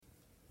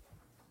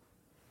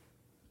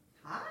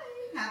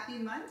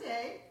Happy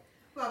Monday.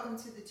 Welcome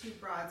to the Two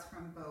Broads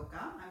from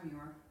Boca. I'm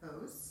your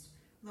host,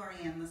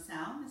 Lorianne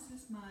LaSalle. This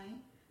is my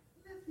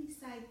lovely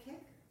sidekick.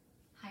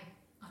 Hi,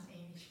 I'm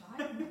Amy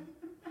Schreiber.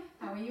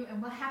 How are you?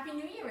 And well, Happy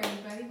New Year,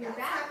 everybody. We're Yes,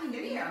 back. Happy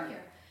New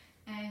Year.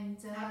 And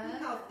Happy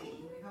healthy.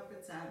 We hope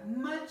it's a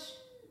much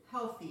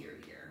healthier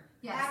year.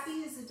 Yes. Happy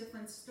is a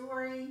different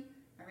story.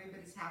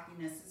 Everybody's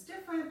happiness is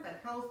different,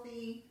 but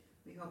healthy.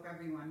 We hope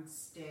everyone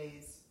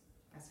stays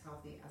as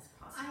healthy as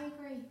possible. I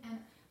agree. And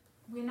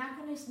we're not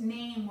going to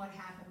name what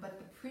happened, but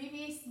the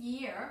previous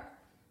year,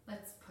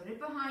 let's put it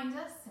behind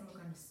us, and we're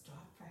going to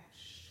start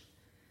fresh.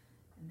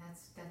 And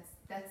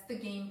that's the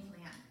game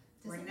plan.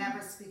 We're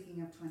never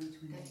speaking of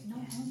 2020 No,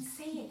 again. don't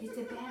say it. It's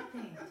a bad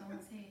thing.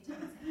 Don't say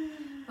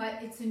it.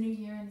 But it's a new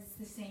year, and it's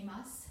the same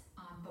us.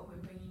 But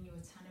we're bringing you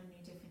a ton of new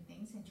different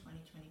things in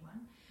 2021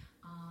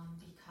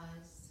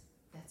 because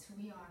that's who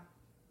we are.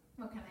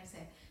 What can I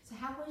say? So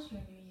how was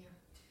your new year?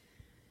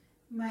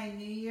 My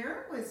new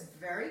year was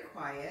very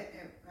quiet.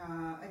 It,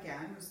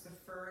 again, was the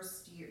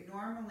first year.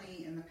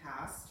 Normally in the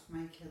past,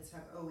 my kids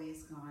have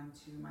always gone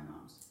to my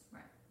mom's.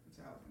 Right.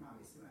 So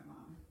obviously my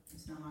mom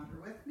is no longer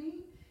with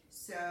me.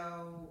 So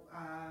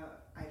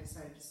I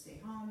decided to stay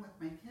home with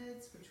my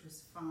kids, which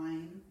was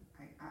fine.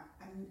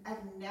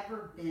 I've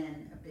never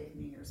been a big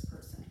New Year's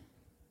person.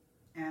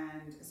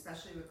 And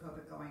especially with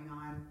COVID going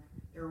on,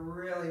 there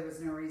really was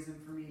no reason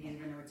for me to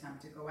even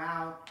attempt to go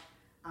out.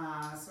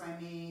 So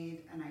I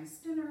made a nice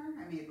dinner.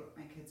 I made what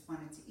my kids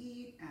wanted to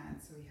eat,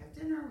 and so we had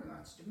dinner, we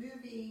watched a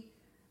movie.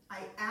 I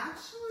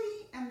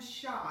actually am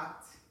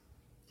shocked,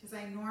 because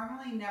I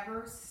normally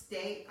never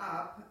stay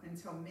up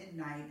until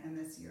midnight, and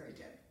this year I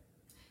did.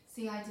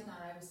 See, I did not.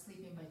 I was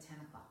sleeping by 10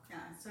 o'clock. Yeah,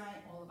 so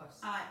all of us.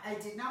 I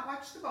did not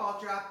watch the ball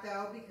drop,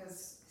 though,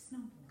 because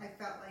Snowball. I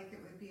felt like it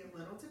would be a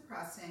little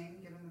depressing,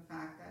 given the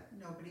fact that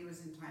nobody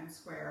was in Times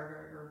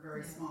Square, or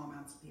very small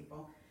amounts of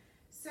people.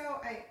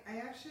 So I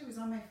actually was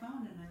on my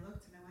phone and I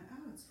looked and I went,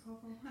 oh, it's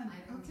 12:01.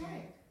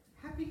 Okay,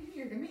 Happy New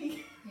Year to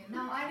me. Yeah,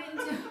 no, I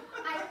didn't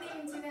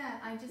even do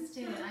that. I just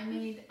did it.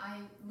 I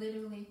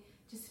literally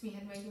we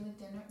had regular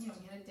dinner. We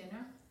had a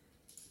dinner,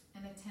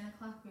 and at 10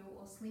 o'clock we were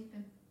all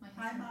sleeping.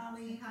 Hi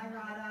Molly, hi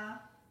Rada.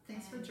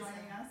 Thanks for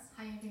joining us.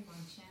 Hi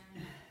everyone,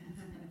 Sharon and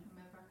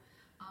whomever.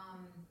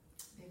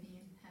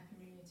 Vivian, Happy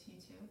New Year to you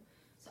too.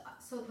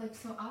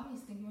 So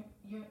obviously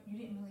you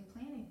didn't really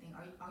plan anything.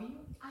 Are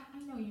you? I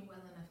know you well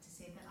enough to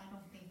say that I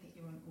don't think that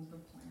you're an Uber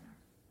planner.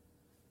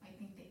 I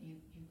think that you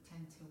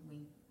tend to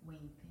wing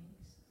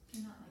things.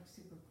 You're not like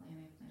super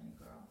planning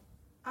girl.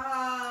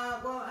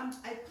 Well,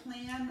 I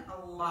plan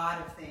a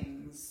lot of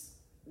things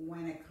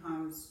when it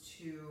comes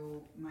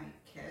to my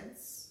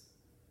kids.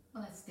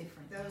 Well, that's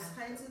different. Those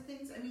kinds of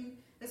things. I mean,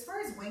 as far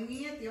as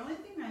winging it, the only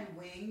thing I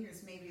wing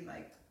is maybe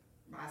like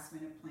last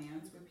minute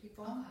plans with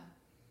people. Okay.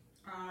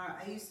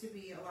 I used to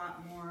be a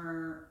lot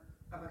more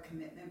of a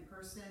commitment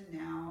person.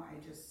 Now I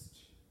just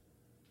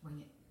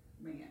wing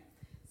it.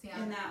 See,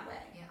 in that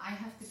way. Yeah, I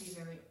have to be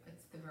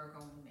it's the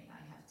Virgo in me.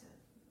 I have to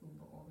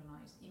uber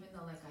organized. Even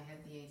though like I have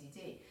the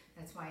ADD,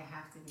 that's why I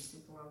have to be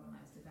super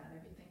organized about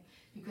everything.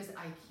 Because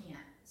I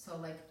can't. So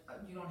like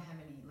you don't have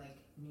any like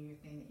New Year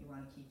thing that you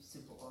want to keep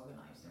super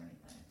organized or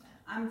anything like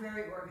that? I'm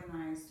very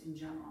organized in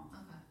general.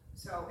 Okay.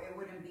 So it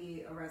wouldn't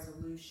be a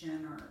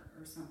resolution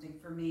or something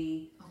for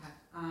me. Okay.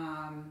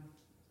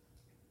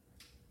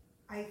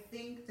 I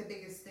think the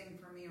biggest thing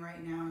for me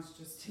right now is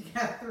just to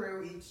get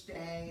through each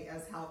day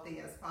as healthy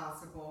as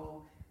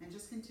possible and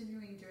just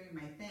continuing doing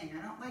my thing.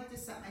 I don't like to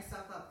set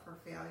myself up for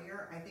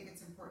failure. I think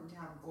it's important to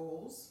have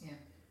goals. Yeah.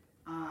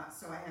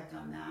 So I have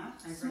done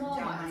that. I've Small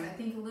written down ones, I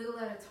think a little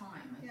at a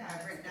time.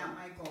 I've written out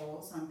my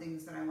goals on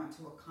things that I want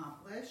to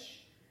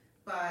accomplish.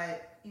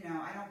 But,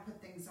 I don't put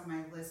things on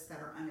my list that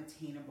are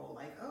unattainable.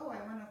 Like, oh,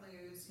 I want to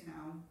lose,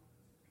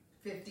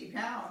 50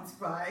 pounds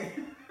by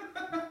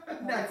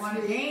next want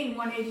to week. gain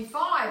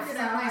 185. Some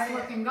nice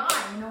looking guy.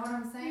 You know what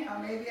I'm saying?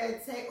 Maybe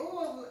I'd say,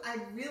 oh,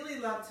 I'd really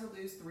love to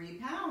lose 3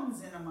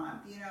 pounds in a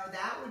month.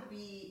 That would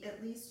be,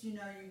 at least, you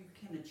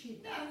can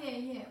achieve that.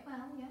 Yeah.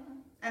 Well, yeah.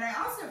 And I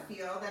also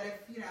feel that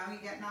if, you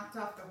get knocked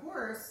off the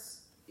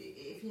horse,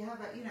 if you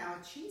have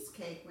a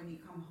cheesecake when you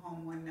come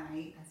home one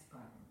night, That's a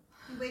problem.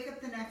 you wake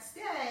up the next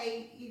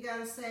day, you got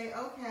to say,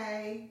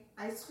 okay,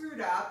 I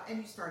screwed up,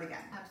 and you start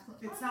again.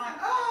 Absolutely. It's not,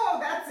 oh,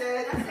 that's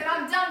it. That's it.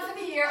 I'm done for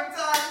the year. I'm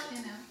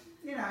done.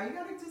 You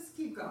got to just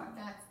keep going.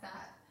 That's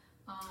that.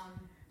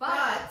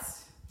 But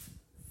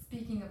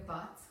speaking of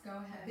butts, go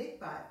ahead. Big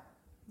butt.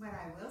 What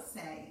I will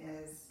say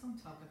is,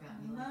 Don't talk about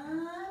a me like lot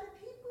that. of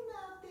people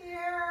out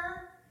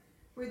there.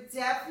 We're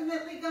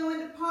definitely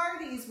going to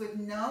parties with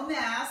no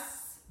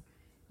masks,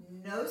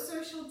 no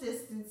social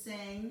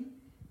distancing,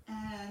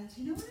 and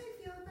you know what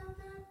I feel about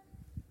that?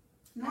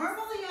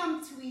 Normally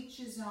I'm to each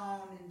his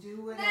own and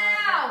do whatever.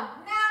 No.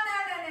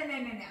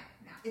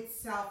 It's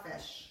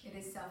selfish. It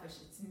is selfish.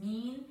 It's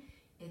mean,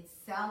 it's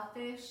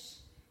selfish,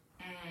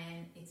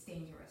 and it's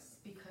dangerous.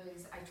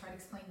 Because I try to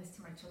explain this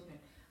to my children.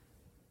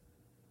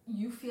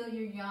 You feel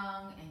you're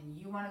young and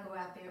you want to go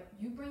out there.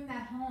 You bring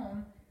that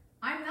home.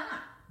 I'm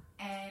not.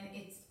 And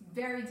it's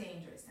very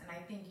dangerous. And I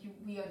think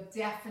we are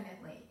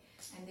definitely,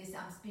 and this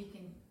I'm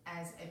speaking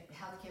as a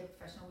healthcare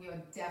professional, we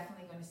are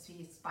definitely going to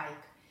see a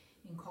spike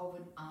in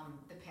COVID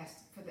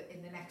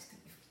in the next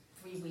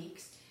 3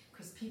 weeks,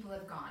 because people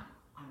have gone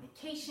on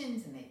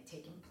vacations and they've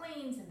taken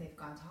planes and they've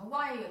gone to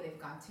Hawaii or they've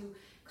gone to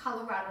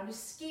Colorado to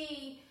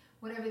ski,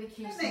 whatever the case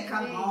may be. And they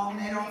come home,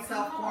 they don't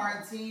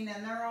self-quarantine,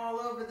 and they're all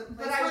over the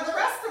place. But the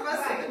rest of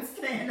us have been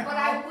staying home. But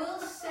I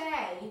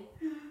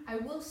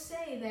will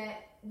say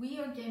that we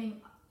are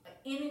getting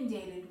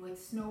inundated with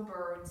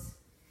snowbirds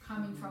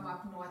coming from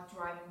up north,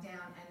 driving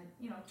down, and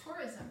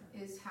tourism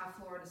is how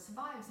Florida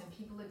survives, and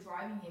people are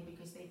driving here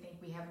because they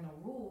think we have no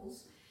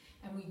rules,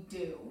 and we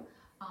do.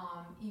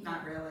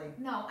 Not really.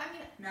 No, I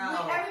mean,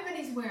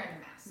 everybody's wearing a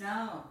mask.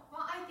 No.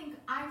 Well, I think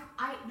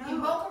in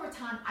Boca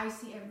Raton, I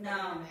see everybody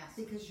wearing a mask.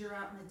 Because you're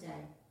out in the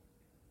day.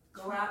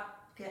 Go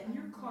out, get in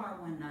your car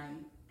one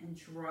night, and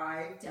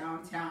drive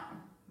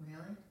downtown.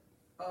 Really?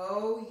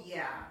 Oh,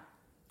 yeah.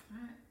 All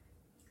right.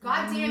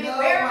 God damn it,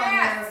 wear a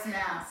mask!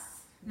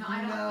 Masks. No,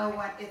 I don't.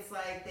 It's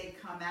like they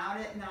come out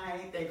at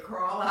night, they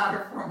crawl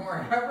out from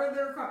wherever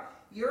they're crawling.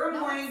 You're a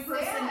morning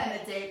person and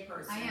a day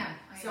person. I am.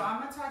 So I'm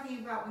not talking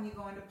about when you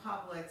go into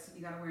Publix and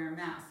you got to wear a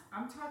mask.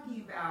 I'm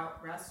talking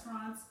about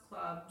restaurants,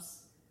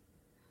 clubs.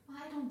 Well,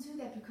 I don't do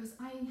that because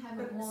I have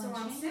a ball So and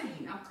I'm chain.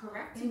 saying, I'm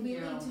correcting you.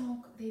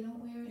 They don't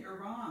wear it. You're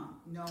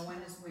wrong. No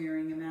one is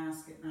wearing a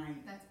mask at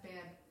night. That's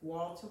bad.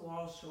 Wall to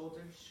wall,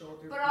 shoulder to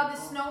shoulder. But are the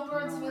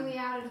snowbirds really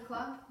out of the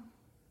club?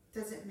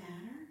 Does it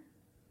matter?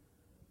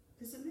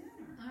 Does it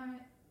matter? All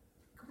right.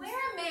 Wear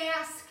a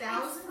mask.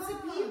 Thousands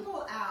of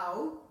people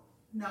out.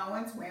 No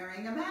one's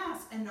wearing a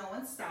mask, and no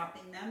one's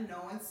stopping them.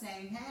 No one's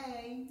saying,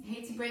 "Hey."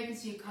 Hate to break it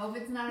to you,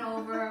 COVID's not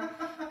over,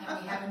 and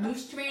we have a new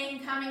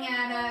strain coming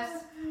at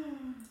us.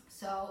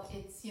 So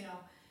it's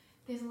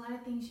there's a lot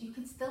of things you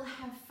can still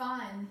have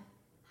fun.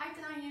 Hi,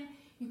 Diane.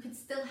 You could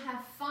still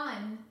have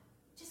fun.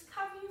 Just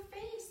cover your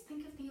face.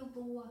 Think of the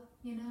allure.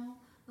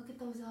 Look at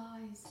those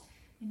eyes.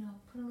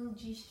 Put a little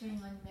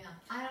G-string on your mouth.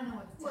 I don't know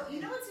what to tell you.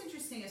 Well, what's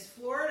interesting is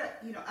Florida,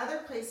 other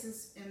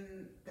places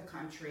in the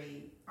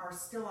country are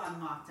still on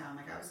lockdown.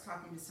 Like I was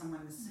talking to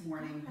someone this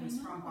morning who's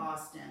from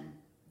Boston.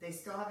 They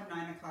still have a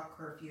 9 o'clock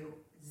curfew.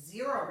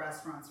 0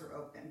 restaurants are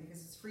open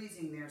because it's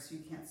freezing there, so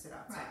you can't sit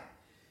outside. Right.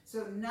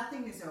 So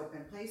nothing is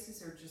open.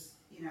 Places are just,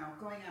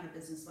 going out of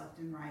business left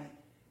and right,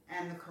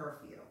 and the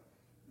curfew.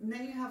 And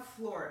then you have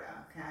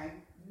Florida, okay?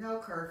 No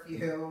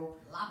curfew.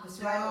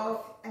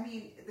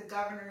 The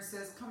governor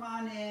says, come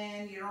on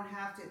in, you don't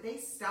have to. They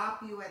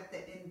stop you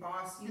in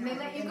Boston, and they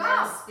let you in go.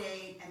 their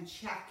state and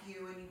check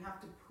you, and you have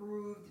to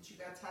prove that you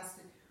got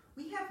tested.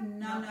 We have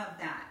none of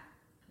that.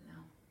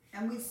 No.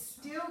 And we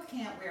still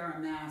can't wear a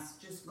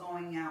mask just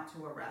going out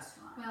to a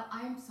restaurant. Well,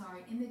 I'm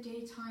sorry. In the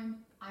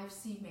daytime, I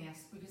see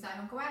masks because I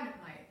don't go out at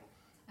night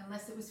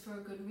unless it was for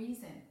a good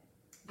reason.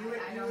 You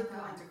would go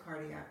into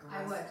cardiac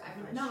arrest. I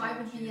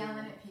would be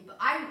yelling at people.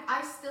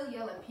 I still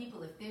yell at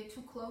people if they're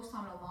too close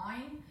on a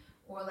line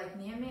or like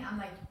near me. I'm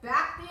like,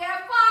 back the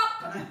F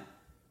up!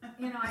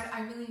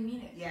 I really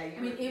mean it. Yeah,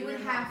 it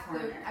would have to.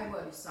 I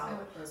would.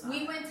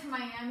 We We went to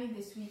Miami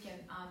this weekend.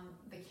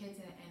 The kids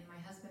and my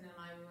husband and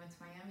I, we went to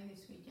Miami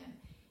this weekend.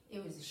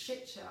 It was a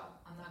shit show.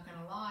 I'm not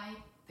gonna lie.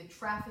 The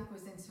traffic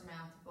was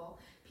insurmountable.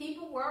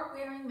 People were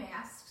wearing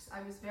masks.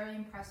 I was very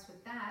impressed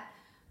with that,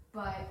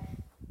 but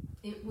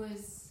it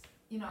was,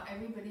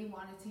 everybody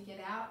wanted to get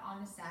out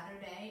on a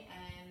Saturday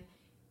and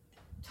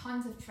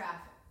tons of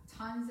traffic.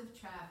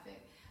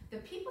 The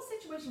people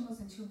situation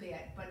wasn't too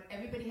bad, but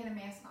everybody had a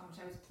mask on, which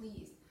I was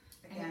pleased.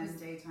 Again, it was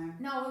daytime?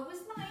 No, it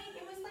was night.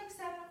 It was like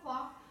 7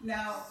 o'clock.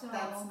 No, so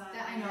that's not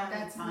I know,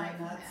 that's time.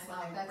 That's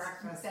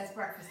breakfast. That's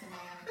breakfast in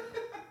Miami.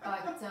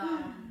 But, so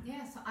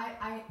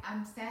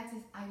I'm sad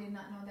I did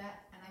not know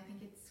that, and I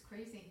think it's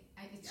crazy.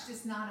 It's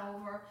just not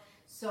over.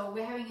 So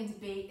we're having a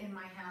debate in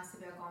my house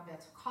about going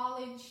back to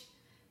college,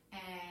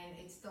 and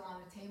it's still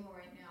on the table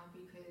right now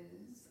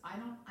because I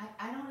don't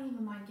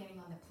even mind getting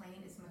on the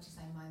plane as much as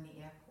I mind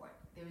the airport.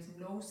 There is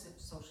no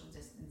social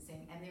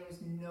distancing, and there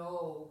is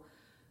no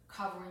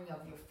covering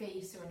of your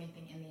face or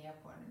anything in the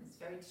airport, and it's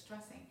very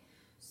distressing.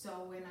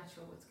 So we're not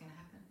sure what's going to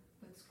happen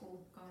with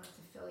school going up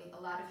to Philly.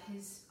 A lot of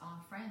his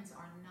friends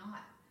are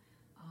not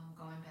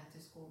going back to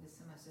school this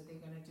semester.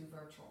 They're going to do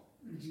virtual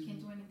because you can't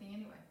do anything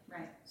anyway.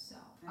 Right. So,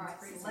 all right.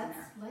 So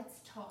let's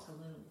talk a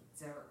little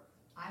dirt.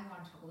 I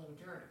want to talk a little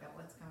dirt about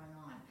what's going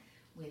on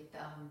with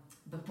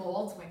the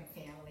Baldwin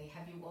family.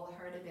 Have you all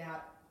heard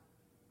about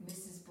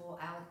Mrs.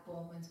 Alec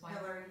Baldwin's wife,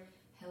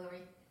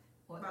 Hillary,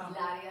 or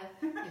Ilaria,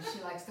 as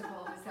she likes to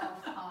call herself?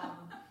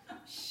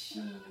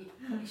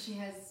 She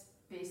has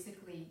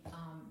basically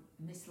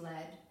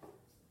misled,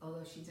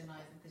 although she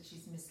denies it, that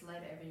she's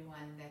misled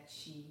everyone that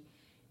she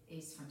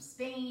is from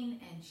Spain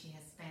and she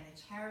has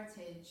Spanish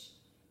heritage,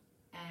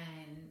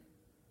 and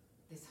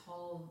this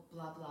whole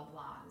blah blah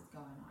blah is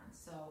going on.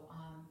 So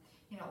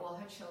all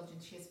her children,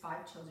 she has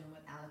 5 children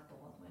with Alec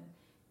Baldwin,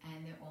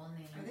 and they're all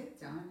named. Are they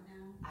done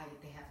now?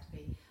 They have to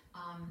be.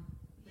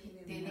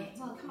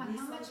 Well, come on,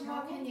 how much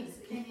more can you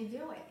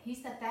do it?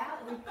 He's going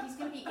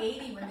to be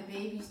 80 when the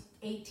baby's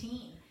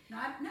 18.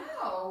 Not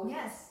no.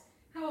 Yes.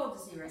 How old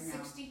is he right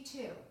now?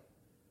 62.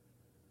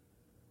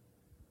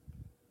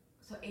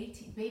 So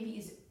 18. Baby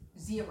is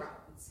 0.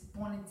 It's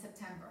born in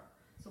September.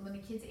 So when the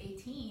kid's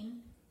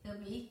 18, he'll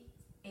be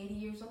 80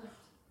 years old.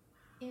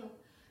 Ew.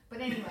 But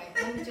anyway,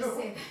 let me just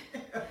say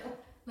that.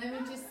 Let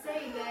me just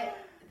say that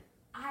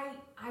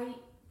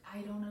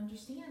I don't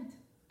understand.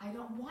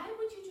 Why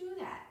would you do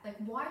that? Like,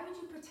 why would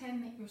you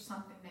pretend that you're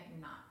something that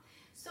you're not?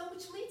 So,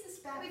 which leads us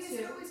back because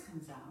to. it always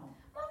comes out.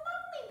 Well, not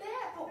only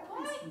that, but It why?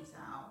 always comes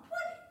out.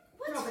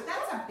 What's No, but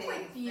that's a wrong big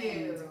with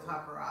thing you? to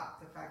cover up.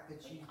 The fact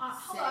that you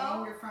Hello?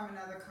 saying you're from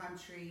another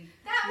country.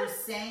 That You're was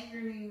saying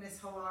your name is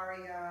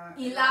Hilaria.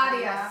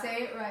 Ilaria. Say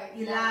it right.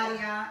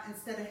 Ilaria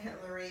instead of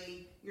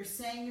Hillary. You're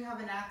saying you have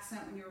an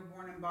accent when you were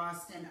born in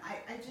Boston.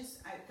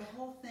 The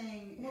whole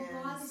thing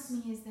What bothers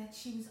me is that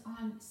she was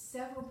on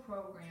several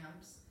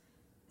programs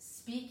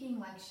speaking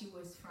like she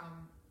was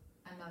from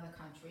another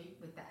country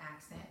with the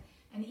accent,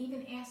 and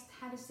even asked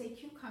how to say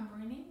cucumber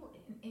in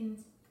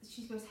English.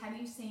 She goes, "How do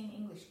you say in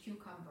English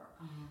cucumber?"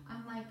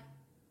 I'm like,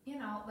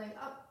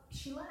 oh,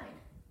 she lied.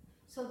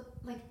 So,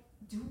 like,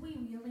 do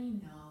we really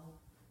know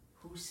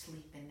who's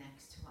sleeping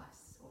next to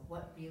us or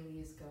what really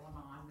is going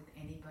on with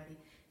anybody?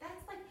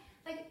 That's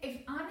like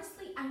if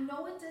honestly, I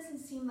know it doesn't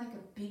seem like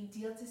a big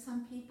deal to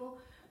some people,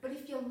 but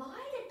if you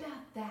lied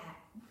about that,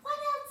 what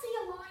else are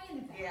you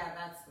lying about? Yeah,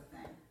 that's the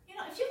thing.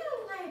 If you're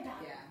gonna lie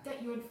about Yeah.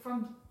 that you're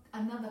from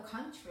another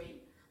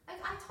country,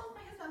 like I told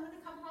my husband, I'm gonna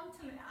come home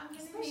tonight. I'm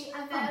gonna Especially be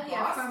from Amelia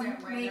Boston,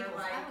 from where they're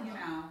Naples. like, I don't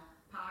know.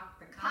 park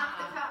the car. Park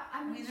the car.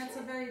 I mean, that's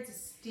a very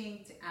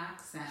distinct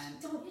accent.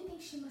 Don't you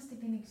think she must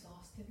have been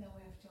exhausted though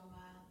after a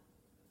while?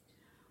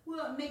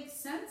 Well, it makes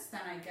sense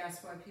then, I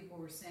guess, why people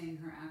were saying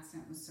her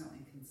accent was so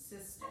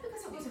inconsistent. Yeah,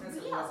 because it wasn't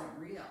It real. wasn't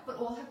real. But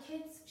all her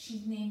kids,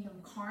 she's named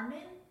them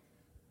Carmen,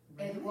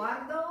 Really?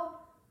 Eduardo,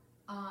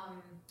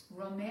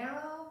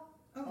 Romero,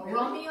 Oh, really?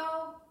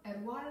 Romeo,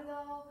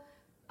 Eduardo,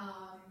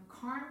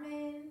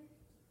 Carmen,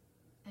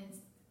 and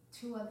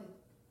 2 other.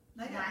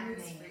 I got Latin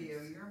news for names.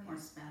 you. You're more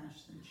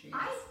Spanish than she is.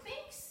 I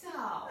think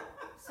so.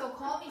 So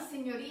call me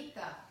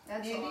senorita.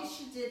 That's Maybe all.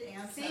 she did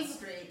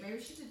Ancestry.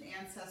 Maybe she did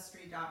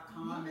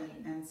Ancestry.com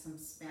and some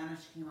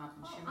Spanish came up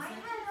and she was like,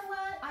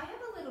 I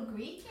have a little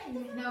Greek,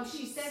 and no,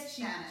 she said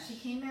she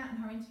came out in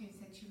her interview and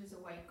said she was a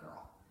white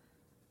girl,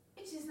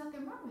 which is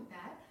nothing wrong with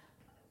that.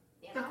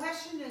 The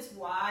question is,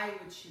 why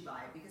would she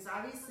lie? Because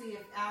obviously,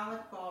 if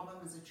Alec Baldwin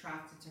was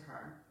attracted to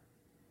her,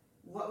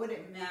 what would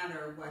it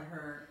matter what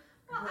her?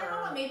 Well, I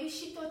don't know. Maybe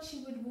she thought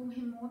she would woo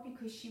him more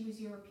because she was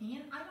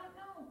European. I don't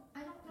know.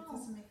 It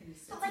doesn't make any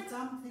sense. So, like, it's a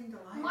dumb thing to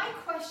lie My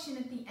about. question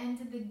at the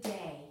end of the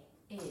day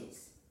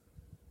is,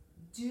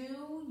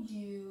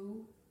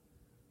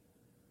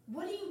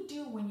 what do you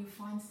do when you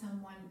find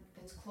someone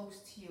that's close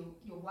to you,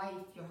 your wife,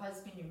 your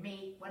husband, your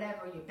mate,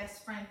 whatever, your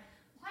best friend,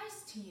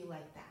 lies to you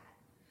like that?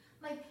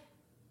 Like,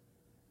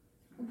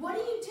 what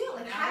do you do?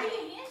 Like, how do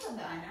you handle I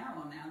that?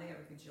 know. Well, now they have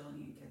a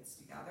gajillion kids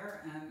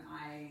together, and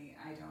I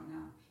don't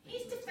know.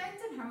 He's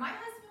defending her. My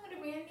husband would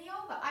have ran me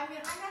over. I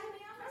mean, I gotta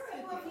be All honest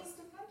right, well, if with you. he's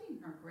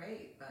defending her,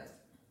 great, but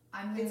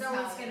I'm it's gonna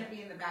always tell going you. to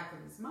be in the back of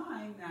his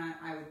mind that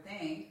I would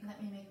think,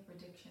 Let me make a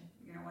prediction.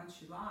 once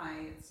you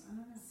lie, it's, I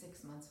don't know.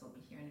 6 months we'll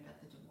be hearing about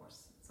the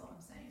divorce. That's all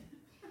I'm saying.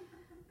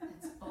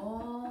 That's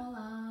all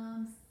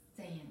I'm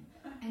saying.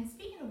 And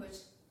speaking of which,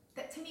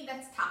 that to me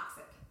that's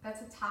toxic.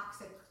 That's a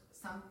toxic.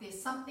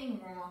 There's something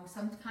wrong.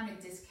 Some kind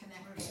of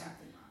disconnect There's there.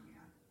 something wrong,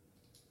 yeah.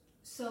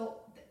 So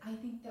I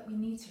think that we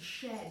need to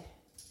shed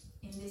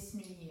in this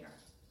new year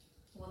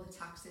all the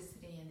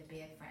toxicity and the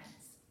bad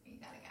friends. You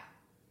gotta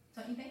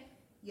go. Don't you think?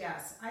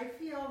 Yes, I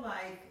feel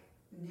like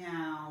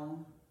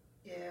now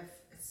if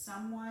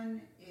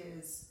someone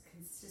is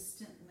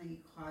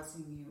consistently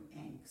causing you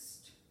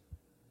angst,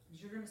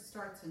 you're going to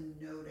start to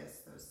notice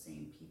those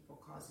same people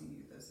causing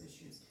you those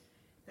issues,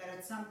 that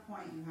at some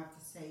point you have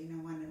to say, you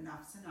know what,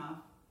 enough's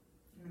enough.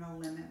 I'm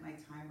going to limit my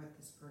time with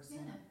this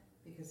person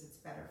because it's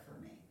better for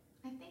me.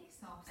 I think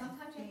so.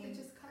 Sometimes you have to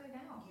just cut it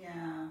out.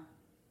 Yeah.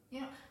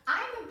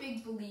 I'm a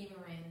big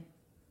believer in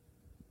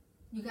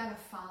you gotta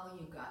follow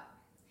your gut.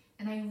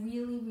 And I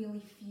really, really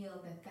feel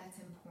that that's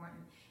important.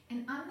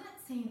 And I'm not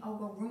saying, oh,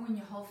 go ruin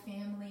your whole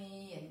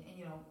family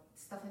and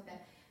stuff like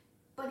that.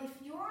 But if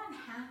you're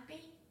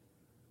unhappy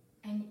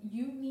and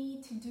you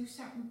need to do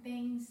certain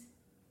things,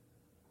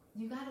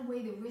 you gotta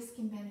weigh the risk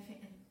and benefit,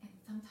 and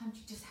sometimes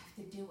you just have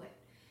to do it.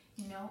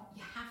 You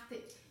have to,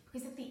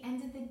 because at the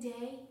end of the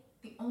day,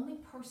 the only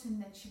person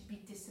that should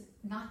be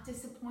not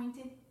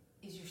disappointed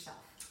is yourself.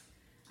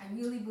 I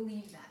really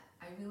believe that.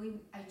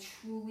 I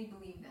truly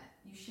believe that.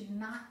 You should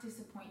not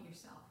disappoint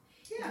yourself.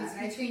 Yeah, If and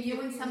I it's between think you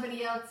if and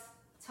somebody else,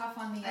 tough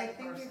on the I other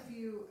think person. if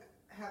you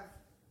have,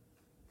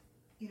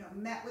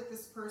 met with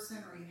this person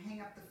or you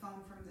hang up the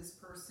phone from this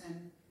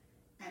person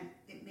and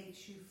it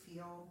makes you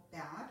feel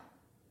bad,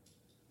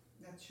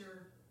 that's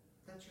your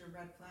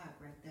red flag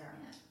right there.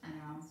 Yeah,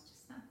 it's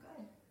just not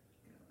good.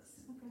 Gotta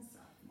listen to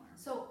yourself more.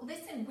 So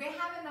listen, we're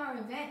having our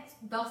event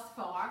thus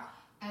far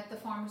at the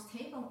Farmer's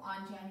Table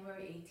on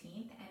January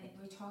 18th, and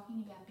we're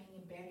talking about being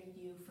a better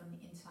you from the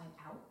inside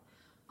out.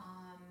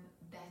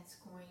 that's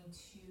going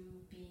to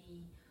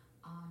be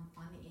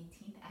on the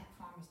 18th at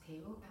Farmer's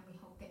Table, and we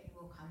hope that you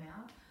will come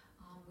out.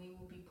 We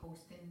will be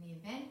posting the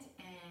event,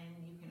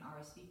 and you can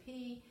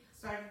RSVP.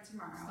 Starting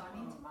tomorrow.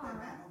 The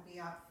event will be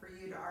up for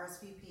you to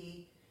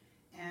RSVP,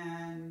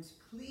 and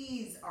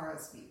please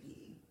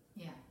RSVP.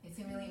 Yeah, it's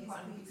really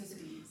important because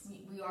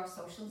we are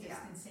social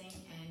distancing,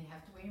 and you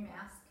have to wear your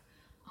mask.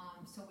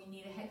 So we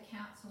need a head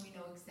count, so we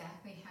know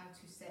exactly how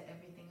to set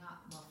everything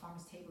up. Well,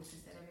 Farmer's Table to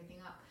set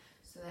everything up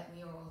so that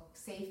we are all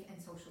safe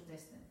and social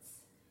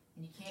distance.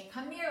 And you can't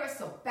come near us,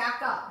 so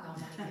back up. No, I'm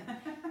not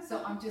kidding.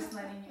 So I'm just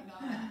letting you know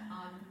that.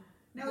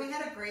 No, we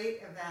had a great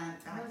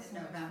event back in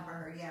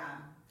November,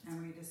 and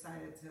we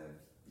decided to,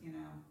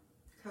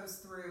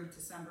 coast through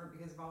December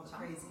because of all the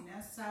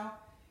craziness. So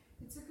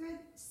it's a good,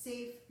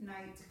 safe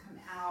night to come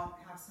out,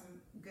 have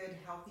some good,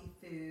 healthy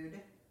food,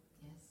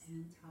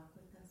 and talk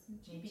with us. And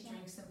maybe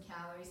drink some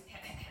calories.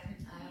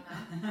 I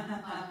don't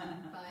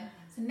know. But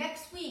so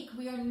next week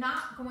we are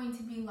not going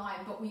to be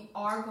live, but we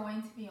are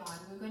going to be on.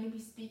 We're going to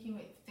be speaking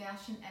with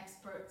fashion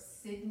expert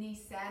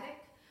Sydney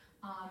Sadek.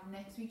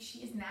 Next week, she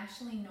is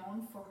nationally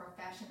known for her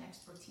fashion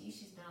expertise.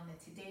 She's been on the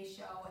Today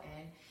Show,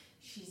 and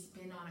she's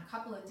been on a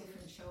couple of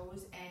different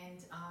shows, and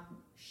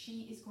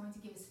she is going to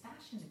give us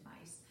fashion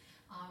advice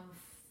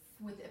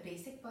with a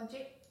basic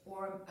budget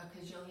or a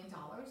gazillion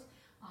dollars.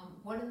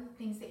 What are the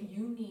things that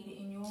you need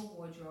in your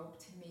wardrobe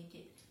to make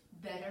it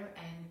better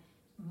and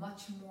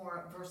much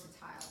more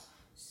versatile?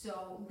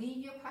 So leave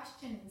your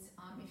questions.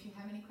 If you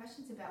have any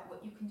questions about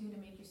what you can do to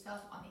make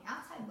yourself on the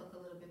outside look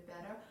a little bit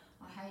better,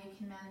 or how you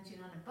can manage it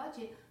on a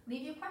budget,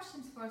 leave your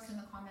questions for us in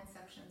the comment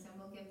sections, and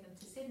we'll give them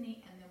to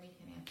Sydney, and then we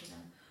can answer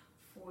them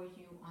for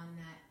you on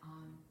that.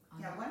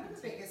 One of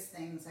the biggest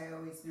things I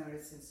always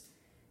notice is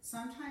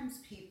sometimes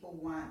people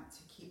want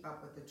to keep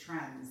up with the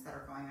trends that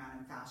are going on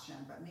in fashion,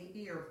 but maybe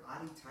your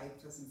body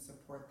type doesn't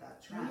support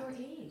that trend. Or your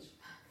age.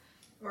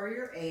 Or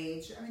your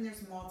age. I mean,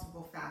 there's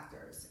multiple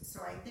factors.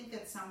 So I think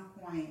at some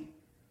point,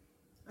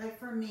 like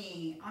for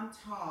me, I'm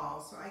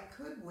tall, so I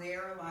could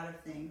wear a lot of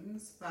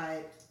things,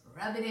 but...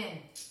 Rub it in.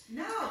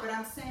 No, but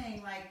I'm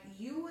saying, like,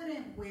 you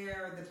wouldn't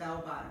wear the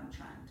bell-bottom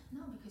trend.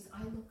 No, because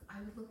I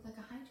would look like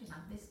a hydrant.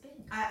 I'm this big.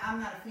 I'm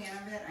not a fan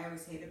of it. I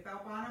always hated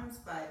bell-bottoms,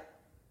 but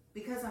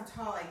because I'm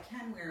tall, I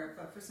can wear it.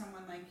 But for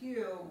someone like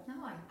you...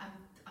 No,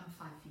 I'm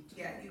 5 feet tall.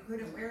 Yeah, you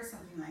couldn't wear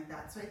something like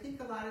that. So I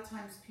think a lot of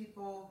times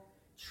people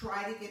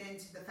try to get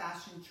into the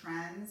fashion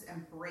trends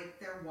and break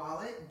their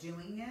wallet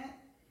doing it,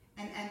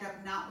 and end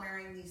up not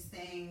wearing these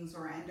things,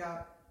 or end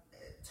up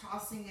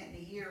tossing it in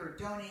a year or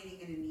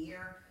donating it in a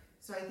year.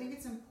 So I think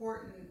it's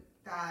important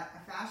that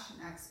a fashion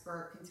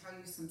expert can tell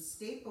you some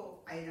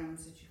staple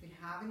items that you can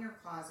have in your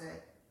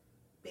closet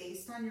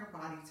based on your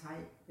body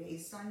type,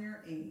 based on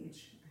your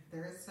age.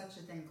 There is such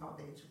a thing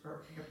called age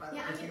appropriate, by the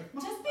way. Yeah, I mean,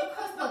 just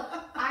because, look,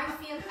 I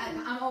feel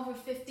I'm over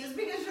 50. Just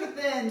because you're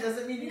thin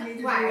doesn't mean you need to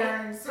be right.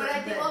 wearing certain But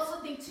I things.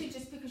 also think, too,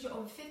 just because you're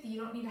over 50, you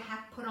don't need to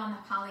put on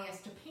the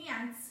polyester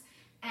pants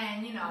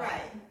and,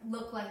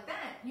 look like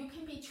that. You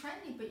can be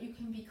trendy, but you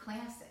can be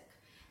classic.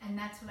 And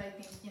that's what I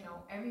think,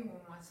 everyone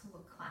wants to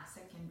look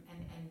classic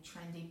and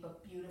trendy,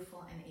 but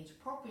beautiful and age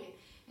appropriate.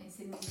 And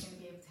Sydney's going to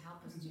be able to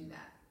help us do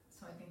that.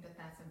 So I think that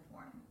that's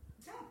important.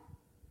 Yeah.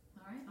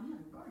 All right? I'm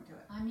looking forward to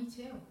it. Me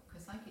too,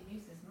 because I could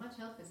use as much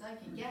help as I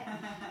can get.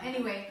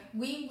 Anyway,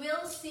 we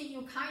will see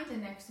you kinda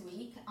next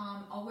week.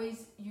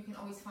 You can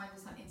always find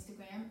us on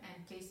Instagram and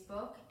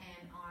Facebook,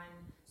 and on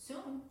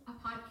soon a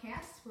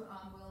podcast. We'll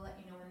let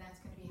you know when that's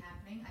going to be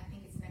happening. I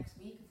think it's next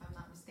week, if I'm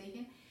not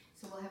mistaken.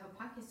 So we'll have a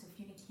podcast. So if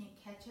you can't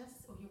catch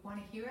us, or you want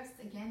to hear us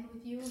again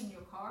with you in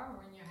your car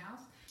or in your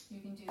house,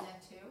 you can do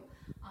that too.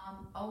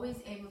 Always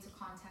able to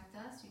contact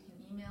us. You can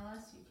email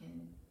us. You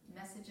can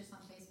message us on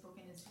Facebook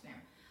and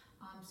Instagram.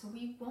 So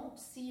we won't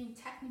see you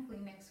technically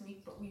next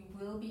week, but we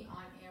will be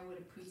on air with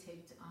a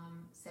pre-taped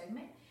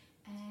segment,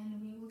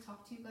 and we will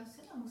talk to you guys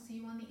soon. And we'll see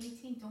you on the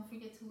 18th. Don't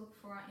forget to look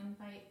for our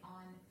invite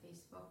on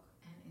Facebook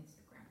and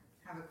Instagram.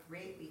 Have a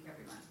great week,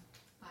 everyone.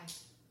 Bye.